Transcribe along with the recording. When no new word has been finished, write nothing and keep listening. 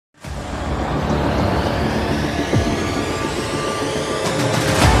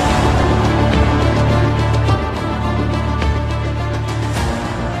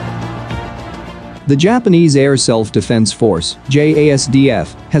The Japanese Air Self-Defense Force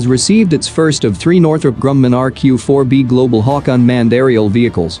 (JASDF) has received its first of 3 Northrop Grumman RQ-4B Global Hawk unmanned aerial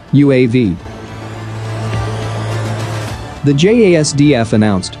vehicles (UAV). The JASDF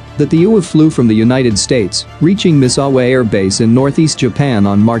announced that the UAV flew from the United States, reaching Misawa Air Base in northeast Japan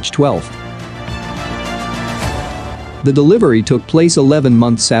on March 12. The delivery took place 11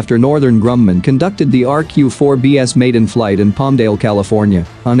 months after Northrop Grumman conducted the RQ-4B's maiden flight in Palmdale, California,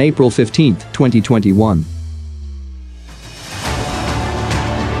 on April 15, 2021.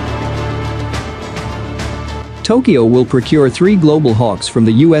 Tokyo will procure 3 Global Hawks from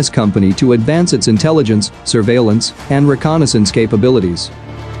the US company to advance its intelligence, surveillance, and reconnaissance capabilities.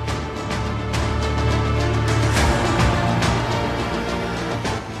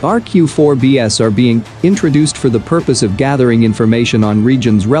 RQ-4Bs are being introduced for the purpose of gathering information on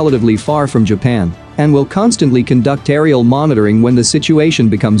regions relatively far from Japan and will constantly conduct aerial monitoring when the situation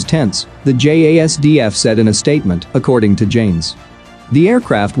becomes tense, the JASDF said in a statement, according to Janes. The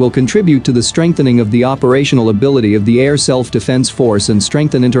aircraft will contribute to the strengthening of the operational ability of the Air Self-Defense Force and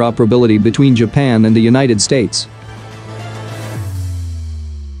strengthen interoperability between Japan and the United States.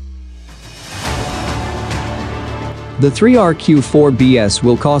 The 3 RQ-4Bs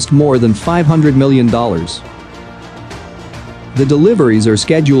will cost more than $500 million. The deliveries are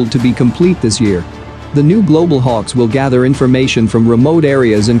scheduled to be complete this year. The new Global Hawks will gather information from remote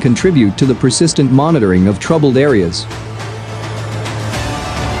areas and contribute to the persistent monitoring of troubled areas.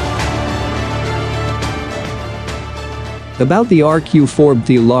 About the RQ-4B,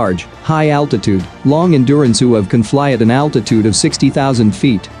 the large, high-altitude, long-endurance UAV can fly at an altitude of 60,000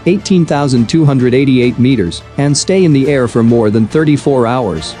 feet, 18,288 meters, and stay in the air for more than 34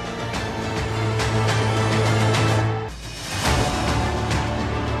 hours.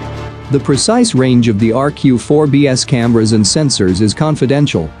 The precise range of the RQ-4B's cameras and sensors is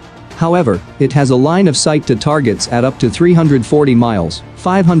confidential. However, it has a line of sight to targets at up to 340 miles,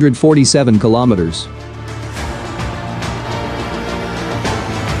 547 kilometers.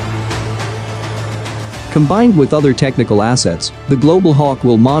 Combined with other technical assets, the Global Hawk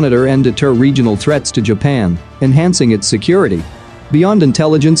will monitor and deter regional threats to Japan, enhancing its security. Beyond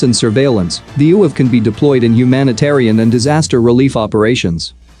intelligence and surveillance, the UAV can be deployed in humanitarian and disaster relief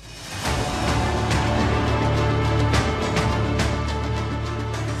operations.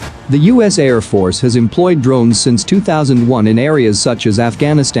 The U.S. Air Force has employed drones since 2001 in areas such as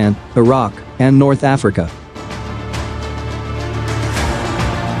Afghanistan, Iraq, and North Africa.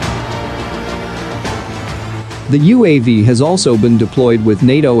 The UAV has also been deployed with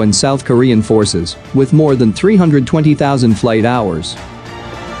NATO and South Korean forces, with more than 320,000 flight hours.